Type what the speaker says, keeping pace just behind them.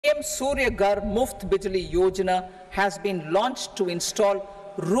Surya Ghar Muft Bijli Yojana has been launched to install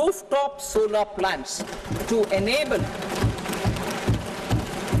rooftop solar plants to enable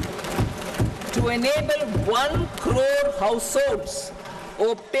 1 crore households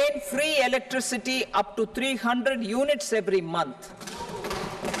obtain free electricity up to 300 units every month.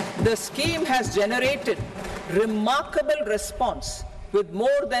 The scheme has generated remarkable response with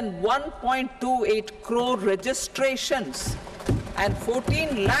more than 1.28 crore registrations and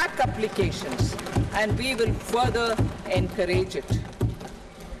 14 lakh applications, and we will further encourage it.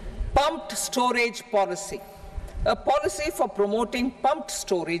 Pumped storage policy. A policy for promoting pumped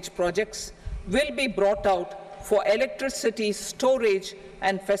storage projects will be brought out for electricity storage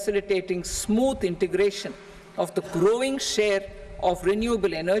and facilitating smooth integration of the growing share of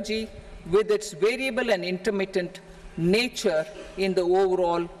renewable energy with its variable and intermittent nature in the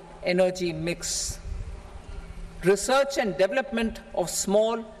overall energy mix. Research and development of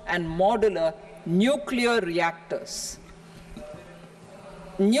small and modular nuclear reactors.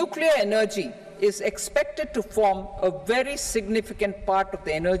 Nuclear energy is expected to form a very significant part of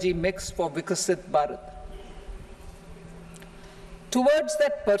the energy mix for Viksit Bharat. Towards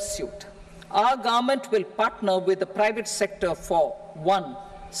that pursuit, our government will partner with the private sector for 1.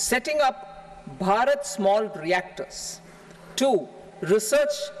 Setting up Bharat Small Reactors, 2.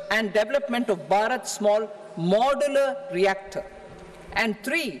 Research and development of Bharat Small Modular Reactor, and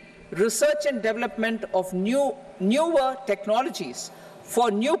 3. Research and development of newer technologies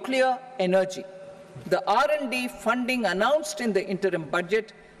for nuclear energy. The R&D funding announced in the interim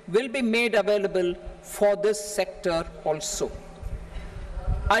budget will be made available for this sector also.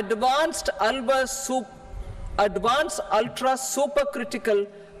 Advanced ultra supercritical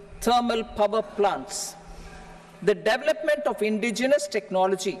thermal power plants. The development of indigenous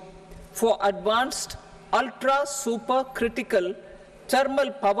technology for advanced ultra supercritical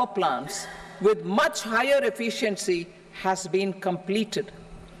thermal power plants with much higher efficiency has been completed.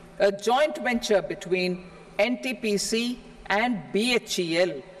 A joint venture between TPC and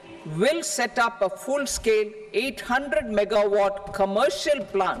BHEL will set up a full-scale 800 megawatt commercial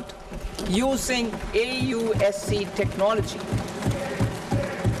plant using AUSC technology.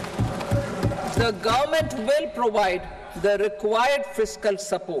 The government will provide the required fiscal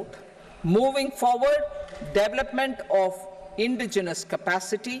support. Moving forward, development of indigenous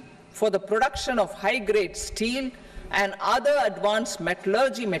capacity for the production of high-grade steel and other advanced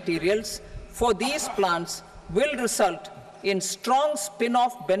metallurgy materials for these plants will result in strong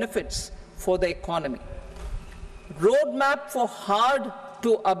spin-off benefits for the economy. Roadmap for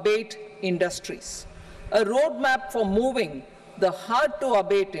hard-to-abate industries. A roadmap for moving the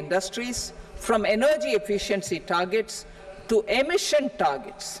hard-to-abate industries from energy efficiency targets to emission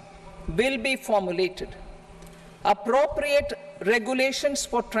targets will be formulated. Appropriate regulations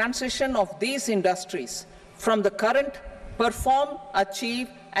for transition of these industries from the current perform, achieve,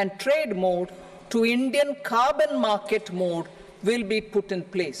 and trade mode to Indian carbon market mode will be put in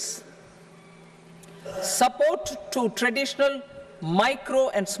place. Support to traditional micro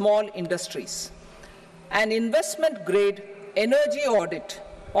and small industries. An investment-grade energy audit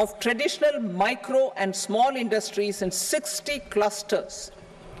of traditional micro and small industries in 60 clusters,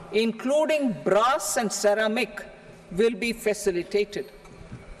 including brass and ceramic, will be facilitated.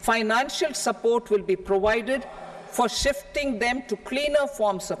 Financial support will be provided for shifting them to cleaner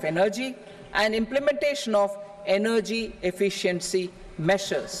forms of energy and implementation of energy efficiency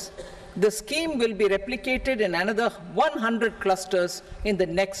measures. The scheme will be replicated in another 100 clusters in the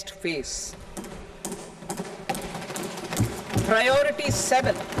next phase. Priority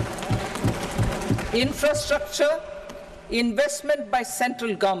 7, infrastructure investment by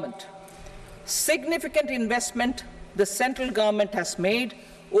central government. Significant investment the central government has made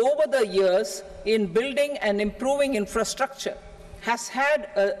over the years in building and improving infrastructure has had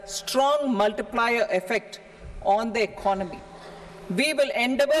a strong multiplier effect on the economy. We will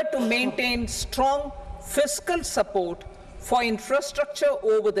endeavor to maintain strong fiscal support for infrastructure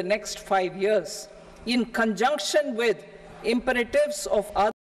over the next 5 years in conjunction with imperatives of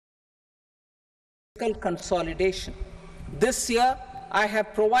other fiscal consolidation. This year, I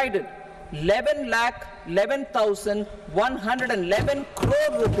have provided 11,11,111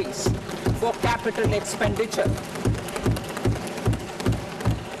 crore rupees for capital expenditure.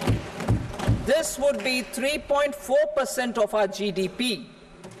 This would be 3.4% of our GDP.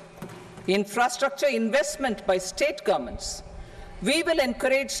 Infrastructure investment by state governments. We will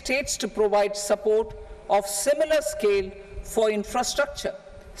encourage states to provide support of similar scale for infrastructure,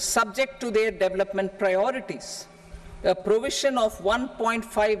 subject to their development priorities. A provision of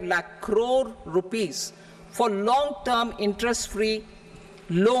 1.5 lakh crore rupees for long-term interest-free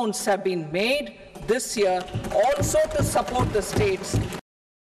loans have been made this year also to support the states.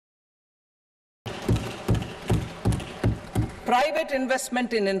 Private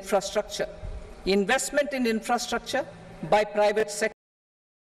investment in infrastructure. Investment in infrastructure by private sector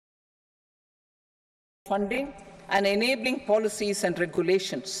funding and enabling policies and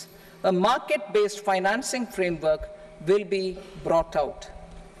regulations. A market-based financing framework will be brought out.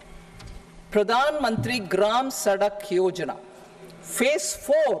 Pradhan Mantri Gram Sadak Yojana, Phase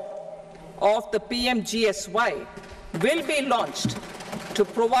 4 of the PMGSY will be launched to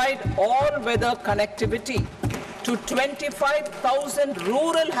provide all-weather connectivity to 25,000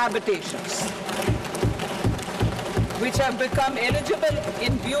 rural habitations, which have become eligible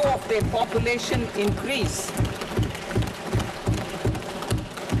in view of their population increase.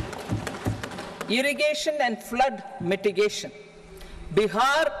 Irrigation and flood mitigation.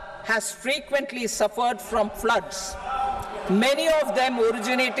 Bihar has frequently suffered from floods, many of them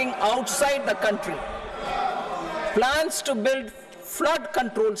originating outside the country. Plans to build flood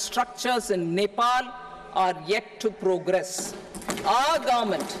control structures in Nepal are yet to progress. Our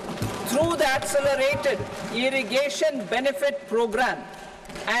government, through the Accelerated Irrigation Benefit Program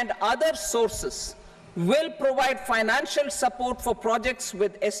and other sources, will provide financial support for projects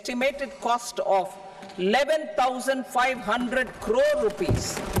with estimated cost of 11,500 crore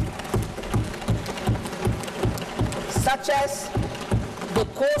rupees, such as the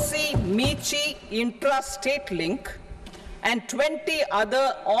Kosi-Michi intra-state link and 20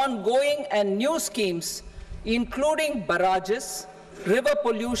 other ongoing and new schemes, including barrages, river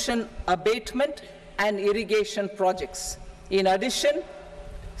pollution abatement, and irrigation projects. In addition,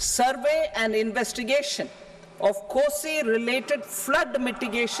 survey and investigation of Kosi-related flood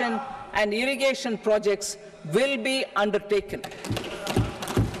mitigation and irrigation projects will be undertaken.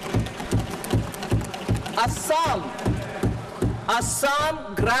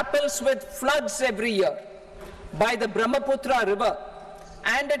 Assam grapples with floods every year by the Brahmaputra River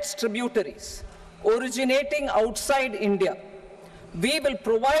and its tributaries originating outside India. We will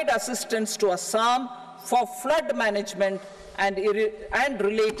provide assistance to Assam for flood management and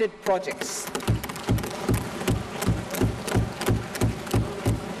related projects.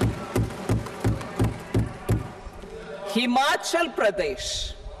 Himachal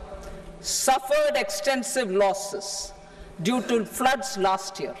Pradesh suffered extensive losses due to floods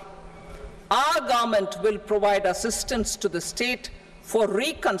last year. Our government will provide assistance to the state for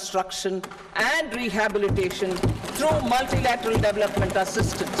reconstruction and rehabilitation through multilateral development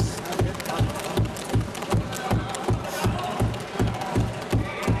assistance.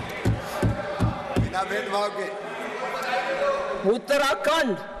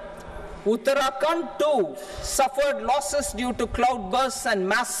 Uttarakhand too suffered losses due to cloudbursts and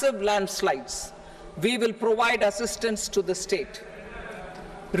massive landslides. We will provide assistance to the state.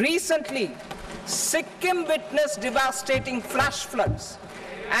 Recently, Sikkim witnessed devastating flash floods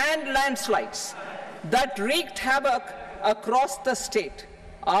and landslides that wreaked havoc across the state.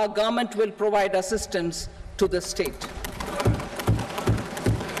 Our government will provide assistance to the state.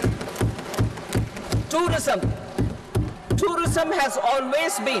 Tourism has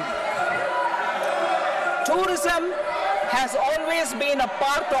always been a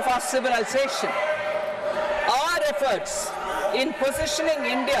part of our civilization. Our efforts in positioning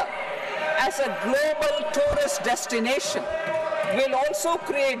India as a global tourist destination will also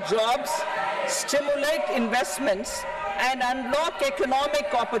create jobs, stimulate investments, and unlock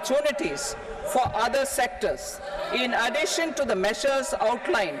economic opportunities for other sectors. In addition to the measures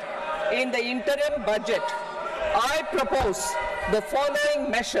outlined in the interim budget, I propose the following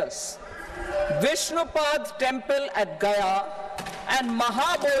measures. Vishnupad Temple at Gaya and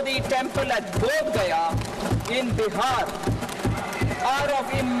Mahabodhi Temple at Bodh Gaya in Bihar are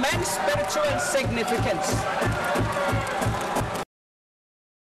of immense spiritual significance.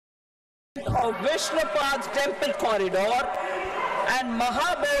 Of Vishnupad Temple Corridor and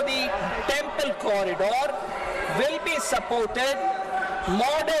Mahabodhi Temple Corridor will be supported,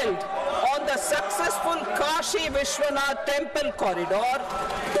 modeled on the successful Kashi Vishwanath Temple Corridor,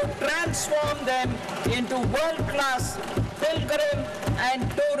 to transform them into world-class pilgrim and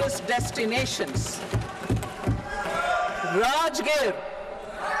tourist destinations. Rajgir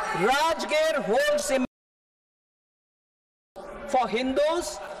holds for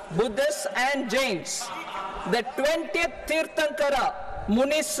Hindus, Buddhists and Jains. The 20th Tirthankara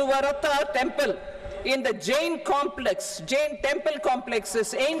Muniswarata temple in the Jain temple complex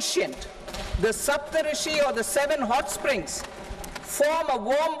is ancient. The Saptarishi, or the 7 hot springs, form a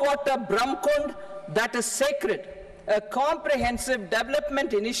warm water Brahmkund that is sacred. A comprehensive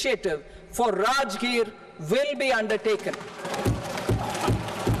development initiative for Rajgir will be undertaken.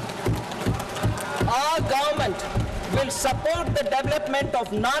 government will support the development of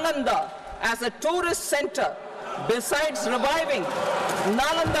Nalanda as a tourist center, besides reviving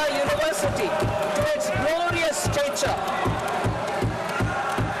Nalanda University to its glorious stature.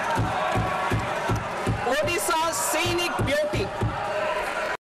 Odisha's scenic beauty,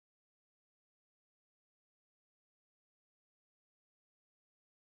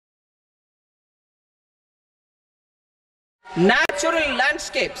 natural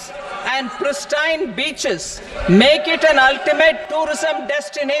landscapes and pristine beaches make it an ultimate tourism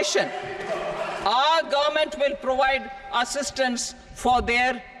destination. Our government will provide assistance for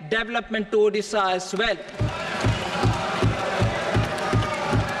their development to Odisha as well.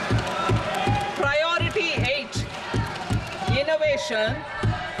 Priority 8, innovation,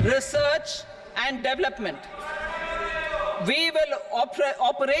 research and development. We will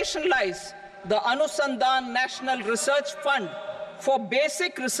operationalize the Anusandhan National Research Fund for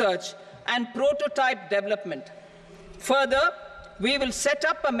basic research and prototype development. Further, we will set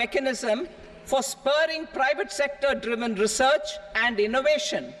up a mechanism for spurring private sector-driven research and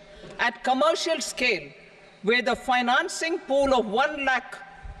innovation at commercial scale, with a financing pool of 1 lakh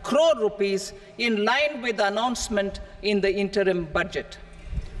crore rupees in line with the announcement in the interim budget.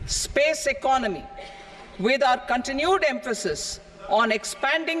 Space economy, with our continued emphasis on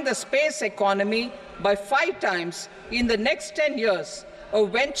expanding the space economy by 5 times in the next 10 years, a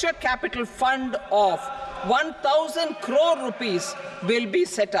venture capital fund of 1,000 crore rupees will be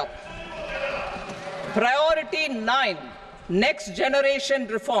set up. Priority 9, next generation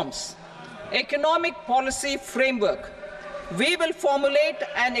reforms. Economic policy framework. We will formulate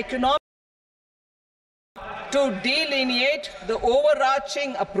an economic to delineate the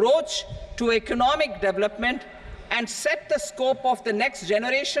overarching approach to economic development and set the scope of the next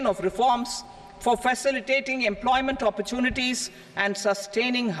generation of reforms for facilitating employment opportunities and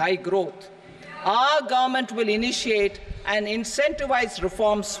sustaining high growth. Our government will initiate and incentivize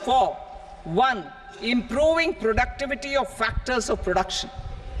reforms for 1. Improving productivity of factors of production,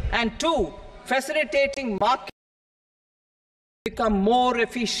 and 2. Facilitating market become more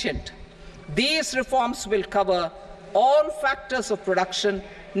efficient. These reforms will cover all factors of production,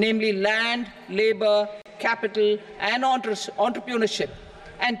 namely land, labor, capital, and entrepreneurship,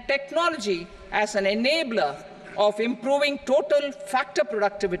 and technology as an enabler of improving total factor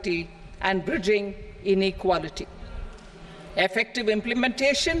productivity and bridging inequality. Effective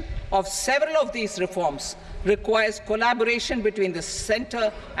implementation of several of these reforms requires collaboration between the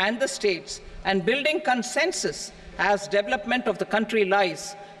center and the states, and building consensus as development of the country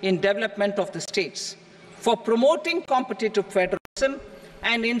lies in development of the states. For promoting competitive federalism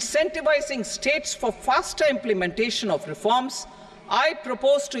and incentivizing states for faster implementation of reforms, I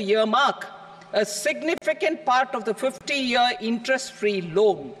propose to earmark a significant part of the 50-year interest-free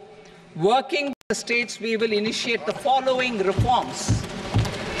loan. Working with the states, we will initiate the following reforms.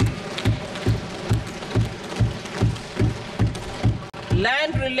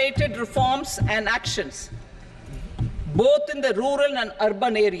 Land-related reforms and actions, both in the rural and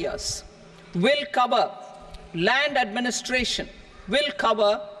urban areas, will cover land administration, will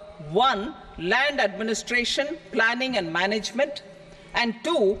cover 1. Land administration, planning and management, and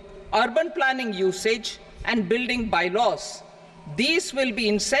 2. Urban planning usage and building bylaws. These will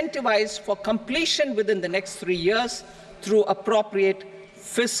be incentivized for completion within the next 3 years through appropriate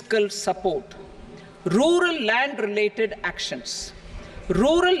fiscal support. Rural land-related actions.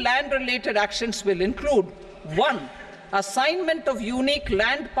 Rural land-related actions will include 1. Assignment of unique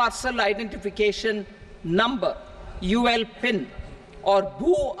land parcel identification number, UL PIN, or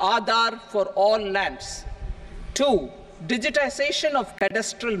Bhu Aadhaar for all lands. 2. Digitization of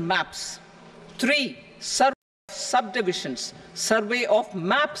cadastral maps. 3. Survey of subdivisions, survey of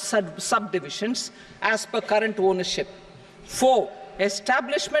map subdivisions as per current ownership. 4.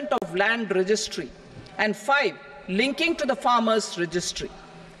 Establishment of land registry. And 5. Linking to the farmers registry.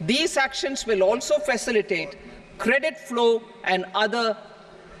 These actions will also facilitate credit flow and other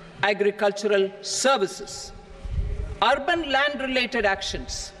agricultural services. Urban land-related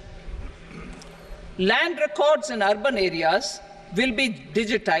actions. Land records in urban areas will be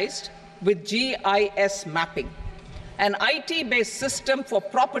digitized with GIS mapping. An IT-based system for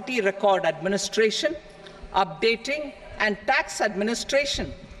property record administration, updating, and tax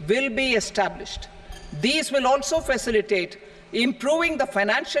administration will be established. These will also facilitate improving the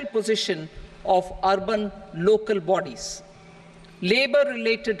financial position of urban local bodies.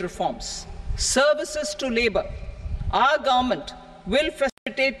 Labor-related reforms. Services to labor. Our government will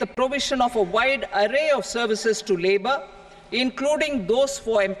facilitate the provision of a wide array of services to labor, including those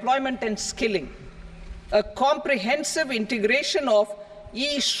for employment and skilling. A comprehensive integration of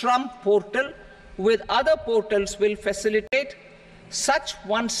e-Shram portal with other portals will facilitate such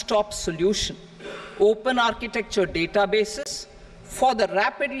one-stop solution, open architecture databases for the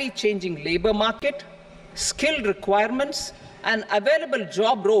rapidly changing labor market, skill requirements, and available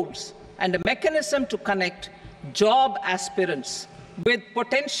job roles, and a mechanism to connect job aspirants with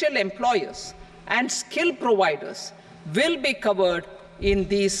potential employers and skill providers will be covered in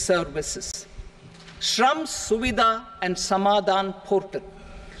these services. Shram Suvidha and Samadhan Portal.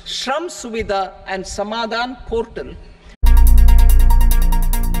 Shram Suvidha and Samadhan Portal